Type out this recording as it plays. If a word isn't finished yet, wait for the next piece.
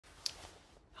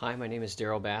Hi, my name is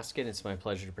Daryl Baskin. It's my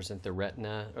pleasure to present the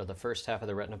Retina, or the first half of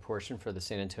the Retina portion for the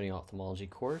San Antonio Ophthalmology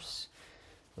course.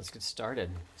 Let's get started.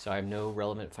 So I have no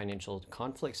relevant financial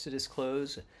conflicts to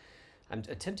disclose. I'm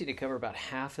attempting to cover about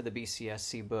half of the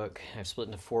BCSC book. I've split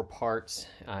into 4 parts,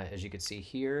 as you can see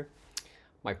here.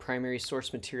 My primary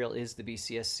source material is the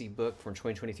BCSC book from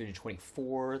 2023 to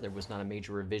 24. There was not a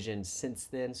major revision since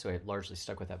then, so I've largely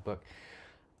stuck with that book.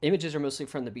 Images are mostly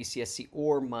from the BCSC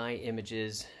or my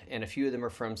images, and a few of them are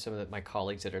from some of my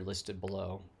colleagues that are listed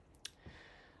below.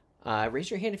 Raise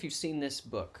your hand if you've seen this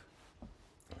book.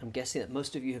 I'm guessing that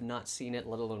most of you have not seen it,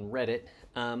 let alone read it.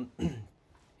 And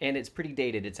it's pretty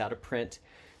dated. It's out of print.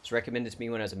 It's recommended to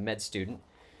me when I was a med student.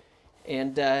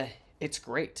 And it's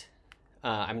great.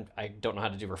 I don't know how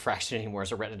to do refraction anymore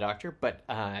as a retina doctor, but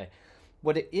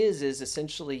what it is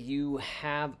essentially you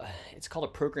have, it's called a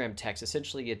program text.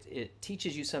 Essentially, it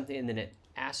teaches you something and then it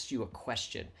asks you a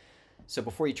question. So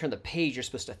before you turn the page, you're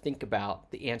supposed to think about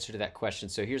the answer to that question.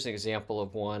 So here's an example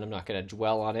of one. I'm not going to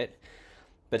dwell on it,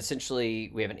 but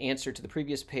essentially we have an answer to the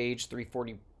previous page,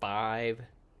 345,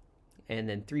 and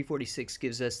then 346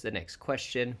 gives us the next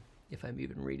question, if I'm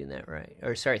even reading that right.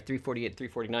 Or sorry, 348,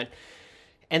 349.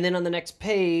 And then on the next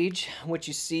page, what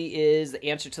you see is the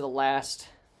answer to the last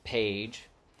page.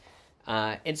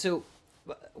 And so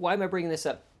why am I bringing this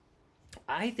up?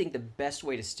 I think the best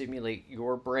way to stimulate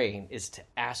your brain is to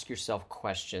ask yourself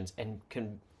questions and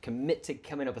commit to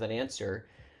coming up with an answer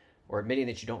or admitting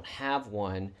that you don't have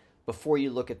one before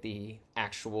you look at the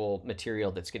actual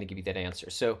material that's going to give you that answer.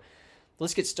 So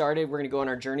let's get started. We're going to go on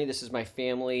our journey. This is my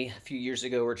family. A few years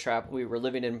ago, we were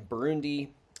living in Burundi.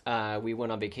 We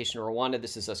went on vacation in Rwanda.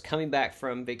 This is us coming back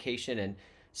from vacation and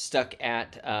stuck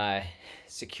at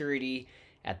security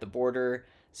at the border.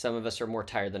 Some of us are more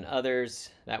tired than others.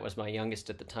 That was my youngest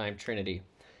at the time, Trinity.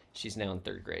 She's now in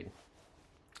 3rd grade.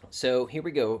 So here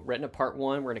we go. Retina part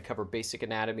 1. We're going to cover basic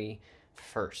anatomy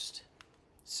first.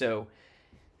 So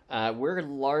we're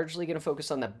largely going to focus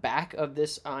on the back of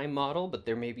this eye model, but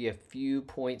there may be a few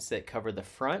points that cover the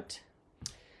front.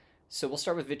 So we'll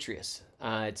start with vitreous.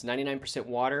 It's 99%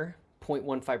 water,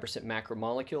 0.15%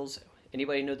 macromolecules.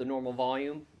 Anybody know the normal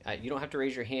volume? You don't have to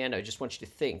raise your hand. I just want you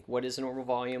to think. What is a normal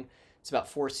volume? It's about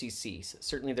 4 cc's.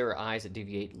 Certainly there are eyes that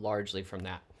deviate largely from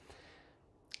that.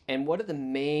 And what are the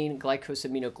main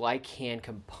glycosaminoglycan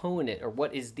component, or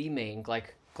what is the main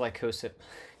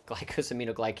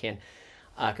glycosaminoglycan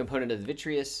component of the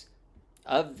vitreous?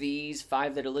 Of these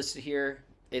 5 that are listed here,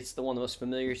 it's the one most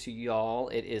familiar to y'all.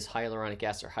 It is hyaluronic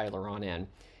acid, or hyaluronan.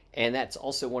 And that's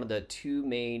also one of the 2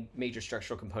 major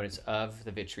structural components of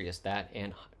the vitreous, that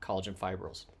and collagen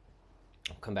fibrils.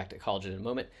 I'll come back to collagen in a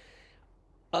moment.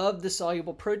 Of the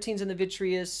soluble proteins in the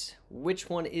vitreous, which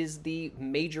one is the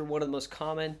major one of the most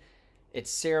common? It's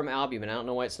serum albumin. I don't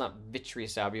know why it's not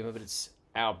vitreous albumin, but it's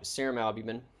serum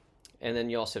albumin. And then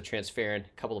you also have transferrin, a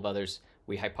couple of others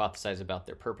we hypothesize about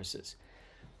their purposes.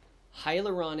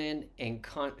 Hyaluronan and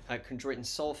chondroitin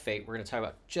sulfate we're going to talk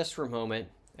about just for a moment.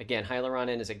 Again,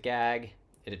 hyaluronan is a GAG.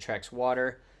 It attracts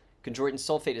water. Chondroitin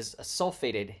sulfate is a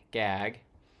sulfated GAG.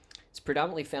 It's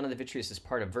predominantly found in the vitreous as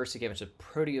part of Versican, which is a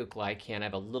proteoglycan. I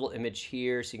have a little image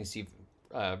here so you can see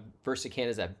Versican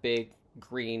is that big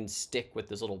green stick with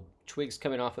those little twigs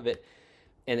coming off of it.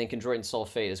 And then chondroitin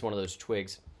sulfate is one of those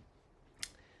twigs.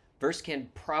 Versican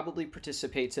probably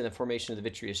participates in the formation of the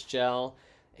vitreous gel.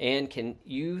 And can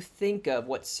you think of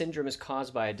what syndrome is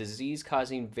caused by a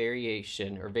disease-causing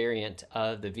variation or variant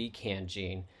of the VCAN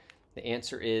gene? The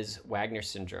answer is Wagner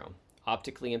syndrome,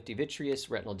 optically empty vitreous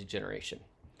retinal degeneration.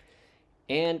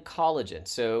 And collagen.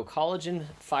 So collagen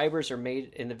fibers are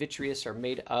made in the vitreous are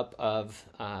made up of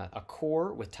a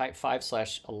core with type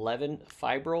 5/11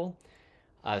 fibril,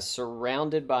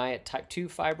 surrounded by type 2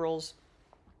 fibrils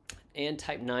and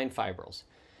type 9 fibrils.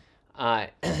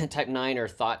 Type 9 are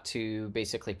thought to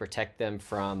basically protect them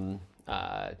from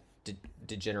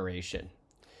degeneration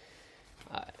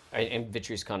and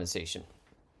vitreous condensation.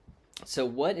 So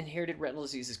what inherited retinal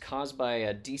disease is caused by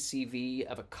a DCV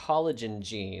of a collagen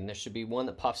gene? There should be one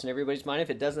that pops in everybody's mind.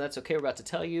 If it doesn't, that's okay. We're about to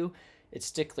tell you. It's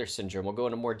Stickler syndrome. We'll go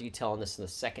into more detail on this in the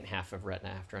second half of retina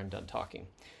after I'm done talking.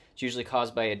 It's usually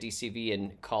caused by a DCV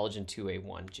and collagen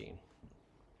 2A1 gene.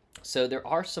 So there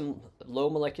are some low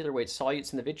molecular weight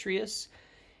solutes in the vitreous,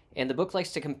 and the book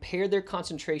likes to compare their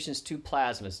concentrations to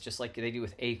plasmas, just like they do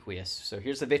with aqueous. So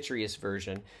here's the vitreous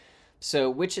version. So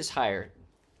which is higher,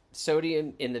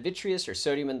 sodium in the vitreous or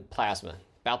sodium in the plasma?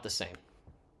 About the same.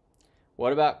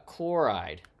 What about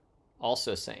chloride?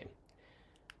 Also same.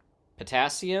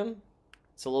 Potassium,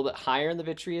 it's a little bit higher in the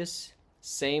vitreous.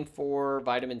 Same for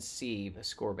vitamin C,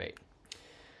 ascorbate.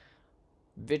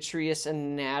 Vitreous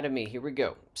anatomy. Here we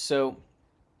go. So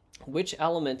which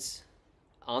elements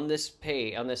on this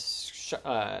page, on this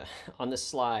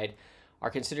slide, are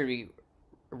considered to be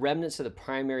remnants of the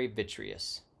primary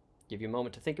vitreous? Give you a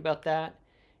moment to think about that.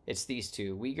 It's these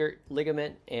two, Wiegert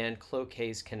ligament and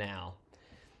Cloquet's canal.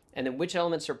 And then which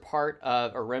elements are part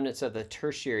of or remnants of the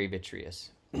tertiary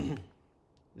vitreous?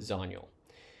 Zonule.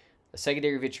 The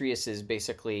secondary vitreous is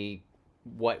basically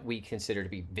what we consider to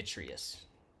be vitreous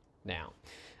now.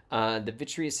 The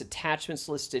vitreous attachments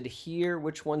listed here,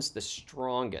 which one's the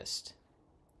strongest?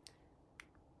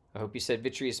 I hope you said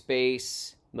vitreous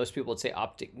base. Most people would say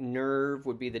optic nerve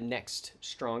would be the next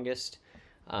strongest.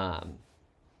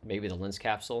 Maybe the lens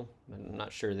capsule. I'm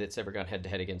not sure that it's ever gone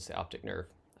head-to-head against the optic nerve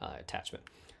attachment.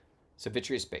 So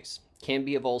vitreous base can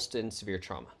be avulsed in severe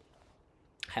trauma.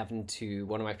 Happened to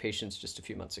one of my patients just a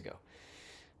few months ago.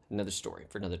 Another story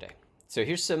for another day. So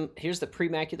here's the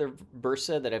premacular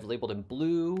bursa that I've labeled in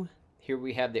blue. Here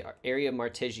we have the area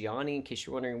Martesiani, in case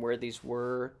you're wondering where these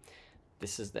were.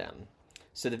 This is them.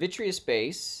 So the vitreous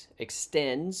base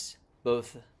extends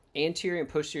both anterior and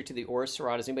posterior to the ora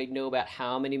serrata. Does anybody know about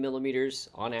how many millimeters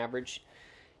on average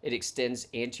it extends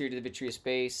anterior to the vitreous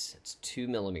base? It's 2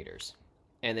 millimeters.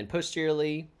 And then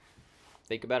posteriorly,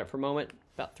 think about it for a moment,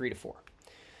 about 3 to 4.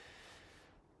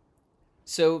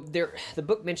 So the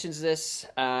book mentions this,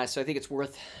 so I think it's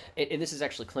worth, and this is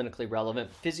actually clinically relevant.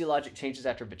 Physiologic changes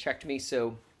after vitrectomy.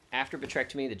 So after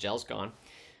vitrectomy, the gel's gone,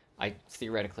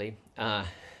 theoretically.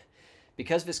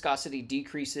 Because viscosity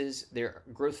decreases, their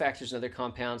growth factors and other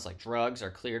compounds like drugs are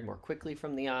cleared more quickly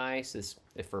from the eye. So this,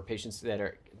 if for patients that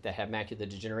have macular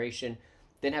degeneration,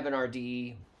 then have an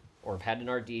RD or have had an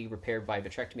RD repaired by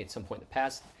vitrectomy at some point in the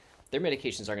past, their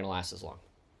medications aren't going to last as long.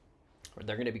 Or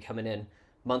they're going to be coming in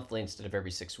monthly instead of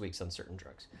every 6 weeks on certain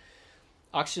drugs.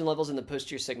 Oxygen levels in the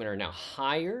posterior segment are now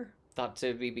higher, thought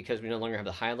to be because we no longer have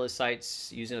the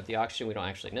hyocytes using up the oxygen. We don't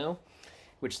actually know,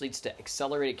 which leads to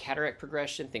accelerated cataract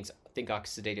progression, think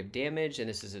oxidative damage, and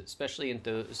this is especially in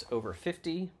those over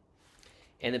 50.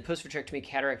 And then post-vitrectomy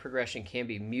cataract progression can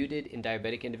be muted in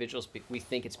diabetic individuals. We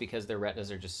think it's because their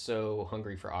retinas are just so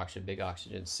hungry for oxygen, big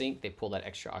oxygen sink. They pull that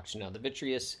extra oxygen out of the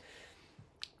vitreous.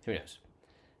 Who knows?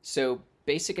 So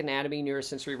basic anatomy,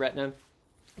 neurosensory retina.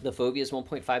 The fovea is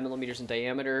 1.5 millimeters in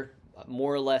diameter,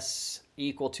 more or less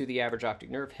equal to the average optic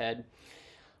nerve head.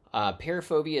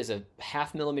 Parafovea is a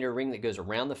 0.5 millimeter ring that goes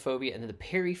around the fovea, and then the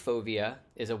perifovea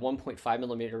is a 1.5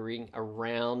 millimeter ring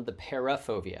around the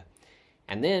parafovea.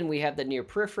 And then we have the near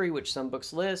periphery, which some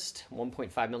books list,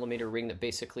 1.5 millimeter ring that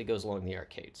basically goes along the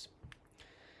arcades.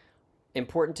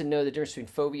 Important to know the difference between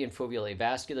fovea and foveal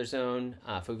avascular zone.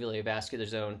 Foveal avascular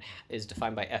zone is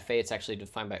defined by FA. It's actually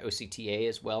defined by OCTA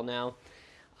as well now.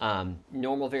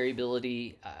 Normal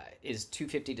variability is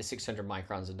 250 to 600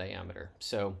 microns in diameter.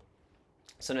 So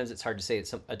sometimes it's hard to say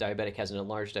that a diabetic has an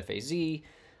enlarged FAZ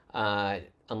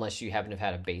unless you happen to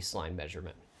have had a baseline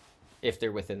measurement, if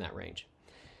they're within that range.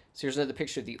 So here's another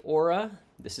picture of the aura.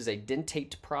 This is a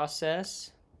dentate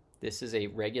process. This is a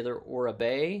regular aura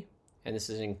bay, and this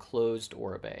is an enclosed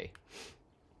aura bay.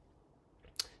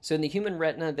 So in the human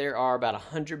retina, there are about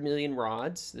 100 million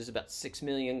rods. There's about 6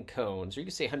 million cones. Or you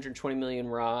could say 120 million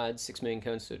rods, 6 million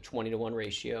cones, so 20-to-1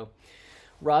 ratio.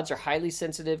 Rods are highly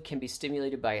sensitive, can be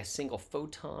stimulated by a single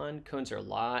photon. Cones are a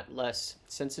lot less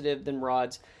sensitive than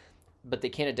rods, but they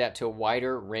can adapt to a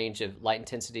wider range of light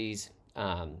intensities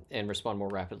and respond more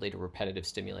rapidly to repetitive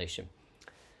stimulation.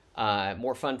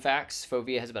 More fun facts.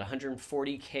 Fovea has about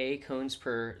 140K cones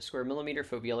per square millimeter.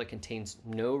 Foveola contains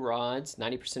no rods.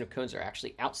 90% of cones are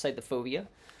actually outside the fovea.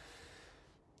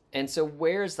 And so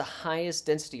where is the highest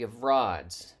density of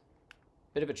rods?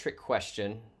 Bit of a trick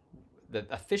question. The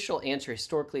official answer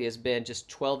historically has been just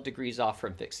 12 degrees off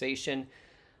from fixation.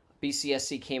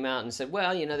 BCSC came out and said,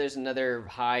 well, you know, there's another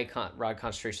high rod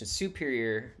concentration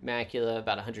superior macula,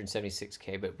 about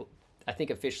 176K, but I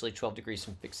think officially 12 degrees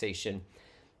from fixation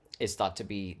is thought to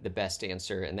be the best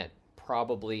answer, and that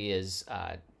probably is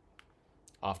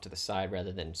off to the side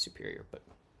rather than superior. But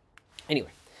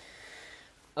anyway,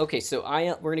 okay, so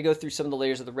we're going to go through some of the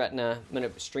layers of the retina. I'm going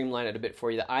to streamline it a bit for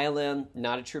you. The ILM,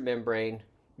 not a true membrane,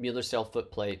 Mueller cell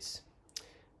foot plates.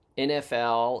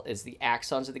 NFL is the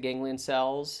axons of the ganglion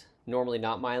cells, normally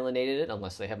not myelinated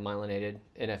unless they have myelinated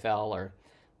NFL or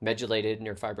medullated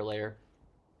neurofibrillary.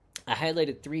 I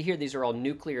highlighted 3 here. These are all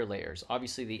nuclear layers.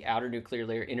 Obviously, the outer nuclear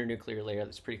layer, inner nuclear layer,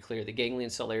 that's pretty clear. The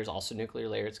ganglion cell layer is also nuclear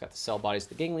layer. It's got the cell bodies of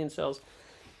the ganglion cells.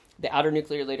 The outer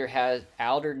nuclear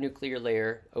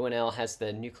layer, ONL, has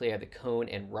the nuclei of the cone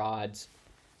and rods.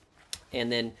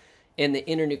 And then in the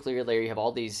inner nuclear layer, you have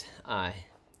all these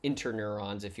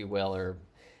interneurons, if you will, or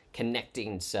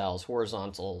connecting cells,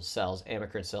 horizontal cells,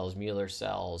 amacrine cells, Mueller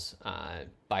cells,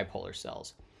 bipolar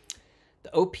cells. The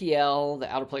OPL,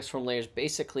 the outer plexiform layer, is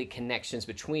basically connections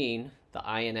between the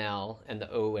I and L and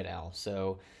the O and L.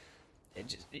 So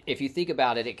if you think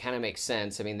about it, it kind of makes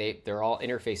sense. I mean, they're all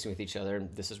interfacing with each other,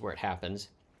 and this is where it happens.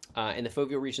 In the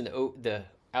foveal region, the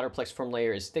outer plexiform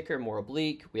layer is thicker, more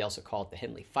oblique. We also call it the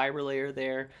Henle fiber layer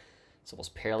there. It's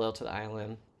almost parallel to the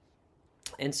ILM.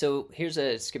 And so here's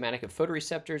a schematic of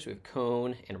photoreceptors. We have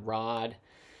cone and rod.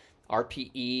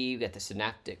 RPE, we've got the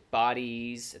synaptic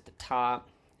bodies at the top,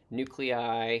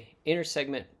 nuclei, inner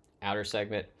segment, outer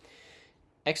segment.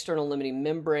 External limiting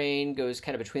membrane goes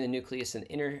kind of between the nucleus and the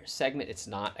inner segment. It's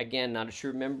not, again, not a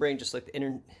true membrane, just like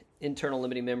the internal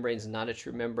limiting membrane is not a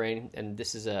true membrane. And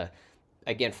this is,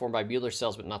 again, formed by Buehler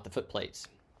cells, but not the foot plates.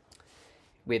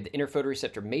 We have the inner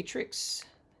photoreceptor matrix,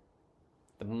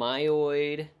 the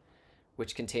myoid,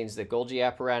 which contains the Golgi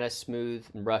apparatus, smooth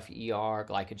and rough ER,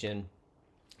 glycogen.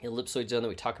 Ellipsoid zone that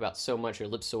we talk about so much, or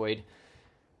ellipsoid,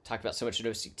 talk about so much in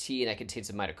OCT, and that contains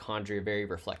the mitochondria, very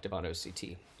reflective on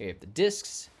OCT. We have the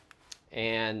discs,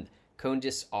 and cone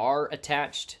discs are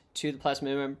attached to the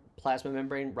plasma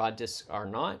membrane, rod discs are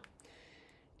not,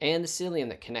 and the cilium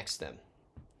that connects them.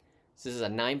 So this is a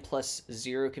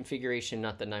 9+0 configuration,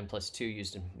 not the 9+2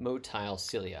 used in motile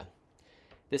cilia.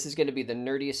 This is going to be the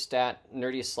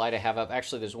nerdiest slide I have up.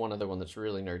 Actually, there's one other one that's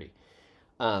really nerdy.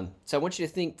 So I want you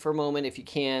to think for a moment, if you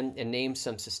can, and name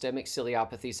some systemic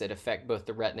ciliopathies that affect both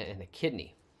the retina and the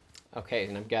kidney. Okay,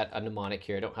 and I've got a mnemonic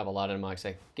here. I don't have a lot of mnemonics.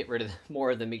 I get rid of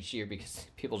more of them each year because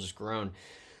people just groan.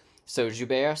 So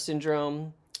Joubert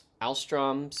syndrome,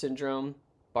 Alstrom syndrome,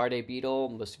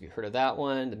 Bardet-Biedl, most of you heard of that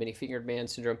one, the many-fingered man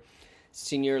syndrome,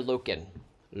 Senior-Loken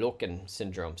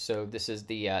syndrome. So this is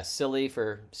the cili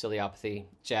for ciliopathy,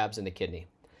 jabs in the kidney.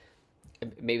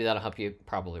 Maybe that'll help you,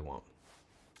 probably won't.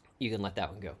 You can let that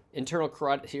one go. Internal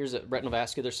carotid, here's a retinal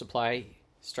vascular supply.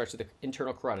 Starts with the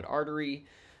internal carotid artery,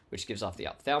 which gives off the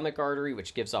ophthalmic artery,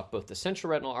 which gives off both the central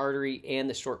retinal artery and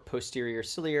the short posterior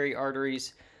ciliary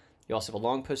arteries. You also have a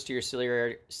long posterior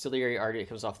ciliary artery that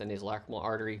comes off the nasolacrimal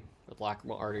artery, or the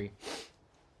lacrimal artery.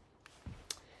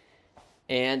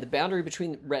 And the boundary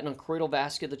between retinal and choroidal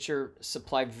vasculature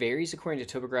supply varies according to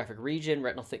topographic region,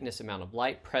 retinal thickness, amount of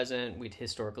light present. We'd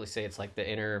historically say it's like the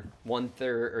inner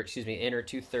inner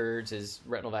 2/3 is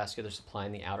retinal vascular supply,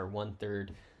 and the outer 1/3.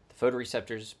 The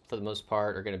photoreceptors, for the most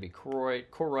part, are going to be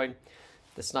choroid.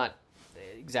 That's not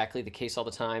exactly the case all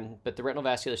the time, but the retinal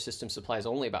vascular system supplies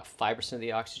only about 5% of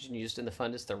the oxygen used in the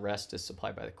fundus. The rest is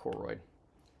supplied by the choroid.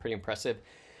 Pretty impressive.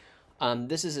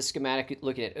 This is a schematic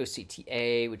looking at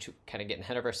OCTA, which we're kind of getting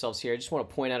ahead of ourselves here. I just want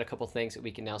to point out a couple things that we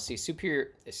can now see.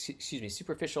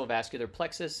 Superficial vascular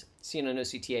plexus, seen on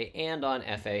OCTA and on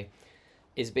FA,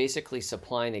 is basically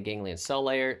supplying the ganglion cell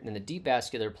layer. And the deep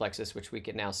vascular plexus, which we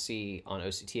can now see on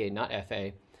OCTA, not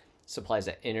FA, supplies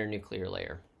that inner nuclear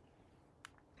layer.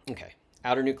 Okay,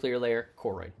 outer nuclear layer,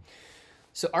 choroid.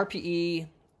 So RPE,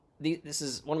 this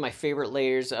is one of my favorite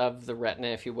layers of the retina,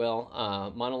 if you will.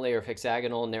 Monolayer of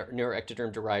hexagonal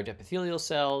neuroectoderm-derived epithelial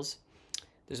cells.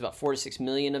 There's about 4 to 6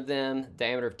 million of them,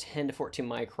 diameter of 10 to 14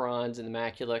 microns in the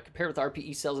macula. Compared with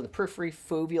RPE cells in the periphery,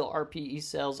 foveal RPE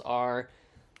cells are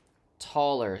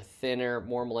taller, thinner,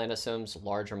 more melanosomes,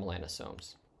 larger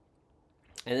melanosomes.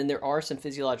 And then there are some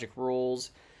physiologic rules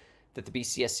that the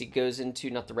BCSC goes into,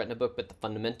 not the retina book, but the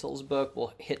fundamentals book.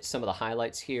 We'll hit some of the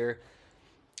highlights here.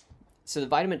 So the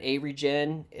vitamin A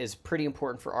regen is pretty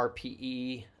important for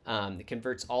RPE. It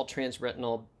converts all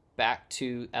transretinal back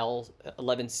to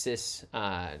L11-cis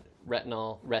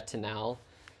retinal.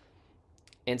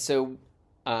 And so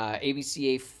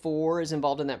ABCA4 is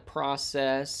involved in that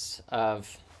process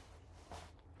of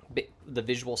the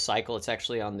visual cycle. It's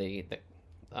actually on the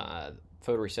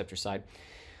photoreceptor side.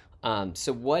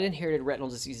 So what inherited retinal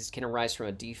diseases can arise from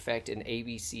a defect in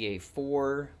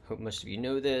ABCA4? Hope most of you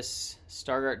know this.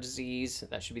 Stargardt disease,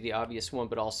 that should be the obvious one,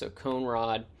 but also cone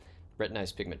rod,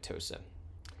 retinized pigmentosa.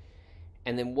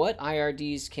 And then what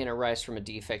IRDs can arise from a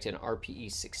defect in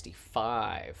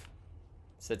RPE65?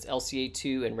 So that's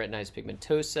LCA2 and retinized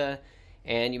pigmentosa.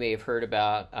 And you may have heard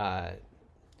about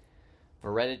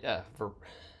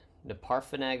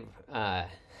Naparfanag, I'm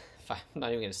not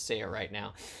even going to say it right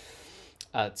now.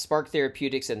 Spark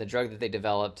Therapeutics and the drug that they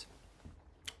developed,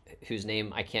 whose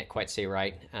name I can't quite say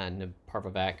right,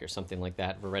 Naparvavac or something like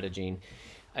that, Veretagene.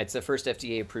 It's the first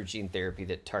FDA-approved gene therapy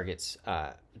that targets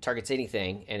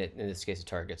anything, and in this case, it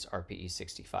targets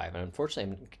RPE65. And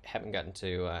unfortunately, I haven't gotten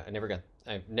to.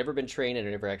 I've never been trained, and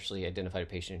I never actually identified a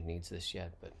patient who needs this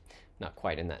yet, but not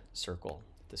quite in that circle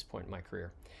at this point in my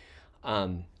career.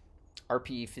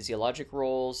 RPE physiologic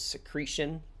roles,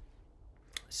 secretion.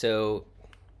 So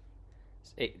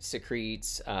it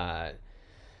secretes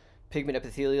pigment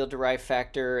epithelial-derived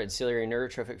factor and ciliary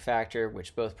neurotrophic factor,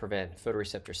 which both prevent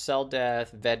photoreceptor cell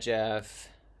death. VEGF,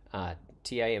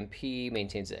 TIMP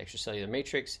maintains the extracellular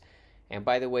matrix. And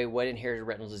by the way, what inherited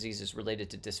retinal disease is related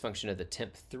to dysfunction of the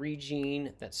TIMP3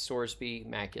 gene? That's Sorsby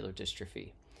macular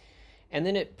dystrophy. And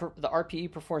then the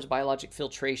RPE performs biologic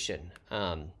filtration.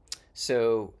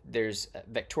 So there's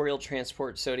vectorial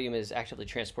transport. Sodium is actively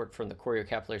transported from the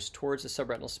choriocapillaries towards the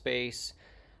subretinal space.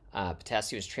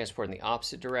 Potassium is transported in the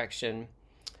opposite direction.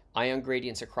 Ion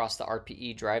gradients across the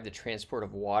RPE drive the transport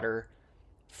of water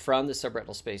from the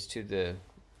subretinal space to the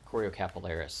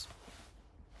choriocapillaris.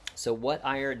 So what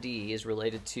IRD is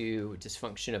related to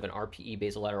dysfunction of an RPE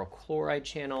basolateral chloride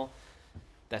channel?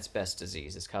 That's Best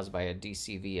disease. It's caused by a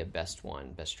DCV of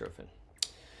BEST1, bestrophin.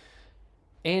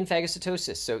 And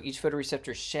phagocytosis. So each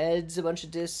photoreceptor sheds a bunch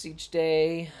of discs each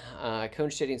day. Cone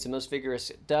shedding is the most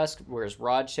vigorous at dusk, whereas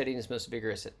rod shedding is most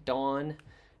vigorous at dawn.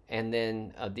 And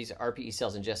then these RPE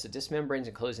cells ingest the disc membranes,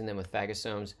 enclosing them with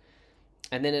phagosomes.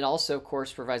 And then it also, of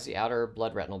course, provides the outer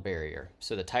blood retinal barrier.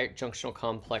 So the tight junctional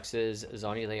complexes,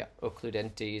 zonulae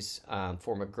occludentes,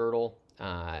 form a girdle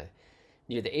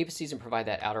near the apices and provide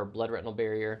that outer blood retinal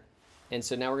barrier. And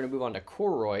so now we're going to move on to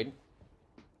choroid.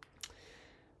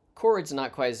 Choroid's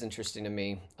not quite as interesting to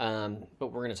me, but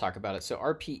we're going to talk about it. So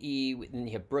RPE, then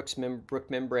you have Brooks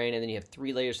membrane, and then you have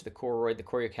 3 layers to the choroid, the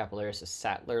choriocapillaris, the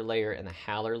Sattler layer, and the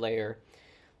Haller layer.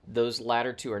 Those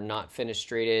latter 2 are not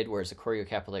fenestrated, whereas the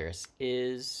choriocapillaris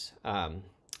is. And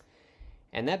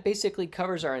that basically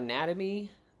covers our anatomy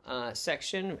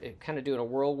section. Kind of doing a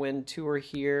whirlwind tour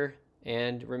here.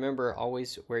 And remember,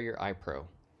 always wear your eye pro.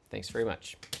 Thanks very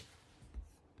much.